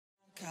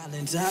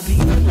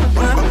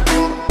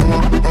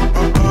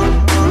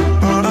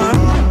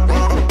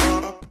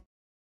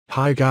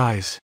Hi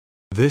guys.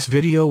 This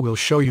video will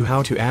show you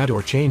how to add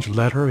or change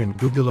letter in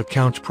Google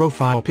account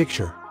profile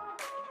picture.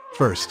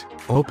 First,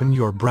 open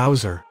your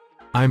browser.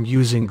 I'm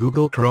using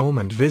Google Chrome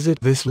and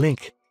visit this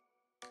link.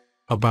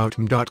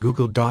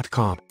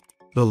 about.google.com.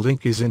 The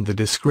link is in the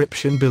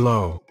description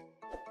below.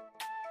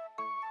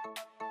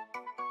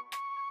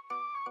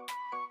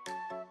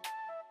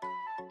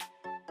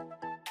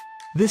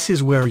 This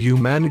is where you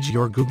manage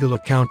your Google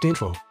account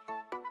info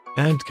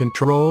and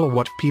control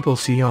what people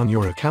see on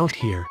your account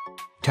here.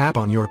 Tap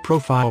on your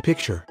profile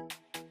picture.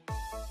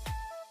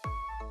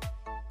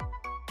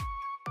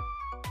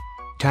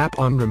 Tap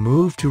on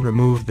Remove to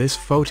remove this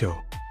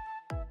photo.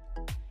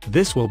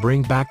 This will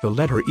bring back the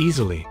letter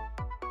easily.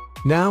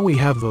 Now we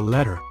have the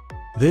letter.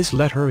 This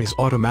letter is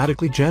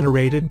automatically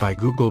generated by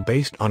Google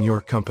based on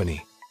your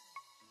company.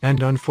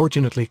 And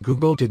unfortunately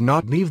Google did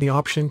not leave the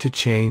option to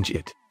change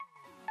it,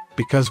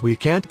 because we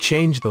can't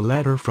change the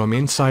letter from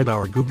inside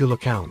our Google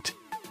account.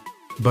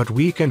 But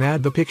we can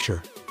add the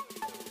picture.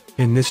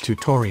 In this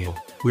tutorial,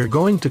 we're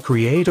going to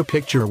create a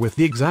picture with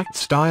the exact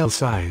style,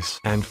 size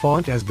and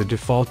font as the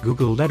default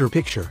Google letter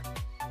picture.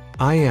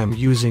 I am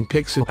using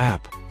Pixel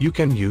app. You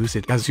can use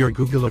it as your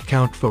Google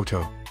account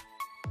photo.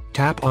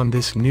 Tap on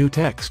this new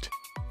text.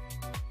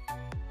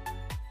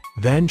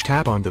 Then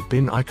tap on the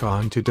bin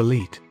icon to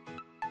delete.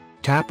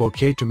 Tap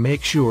OK to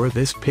make sure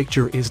this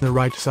picture is the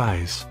right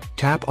size.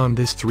 Tap on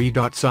this 3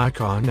 dots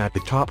icon at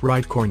the top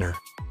right corner.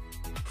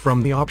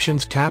 From the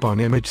options, tap on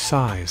image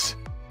size.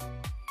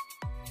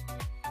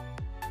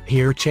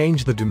 Here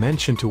change the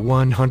dimension to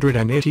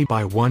 180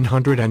 by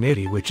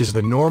 180, which is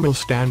the normal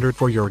standard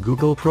for your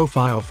Google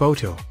profile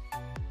photo.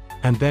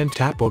 And then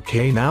tap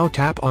OK. Now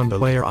tap on the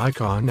layer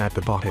icon at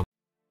the bottom.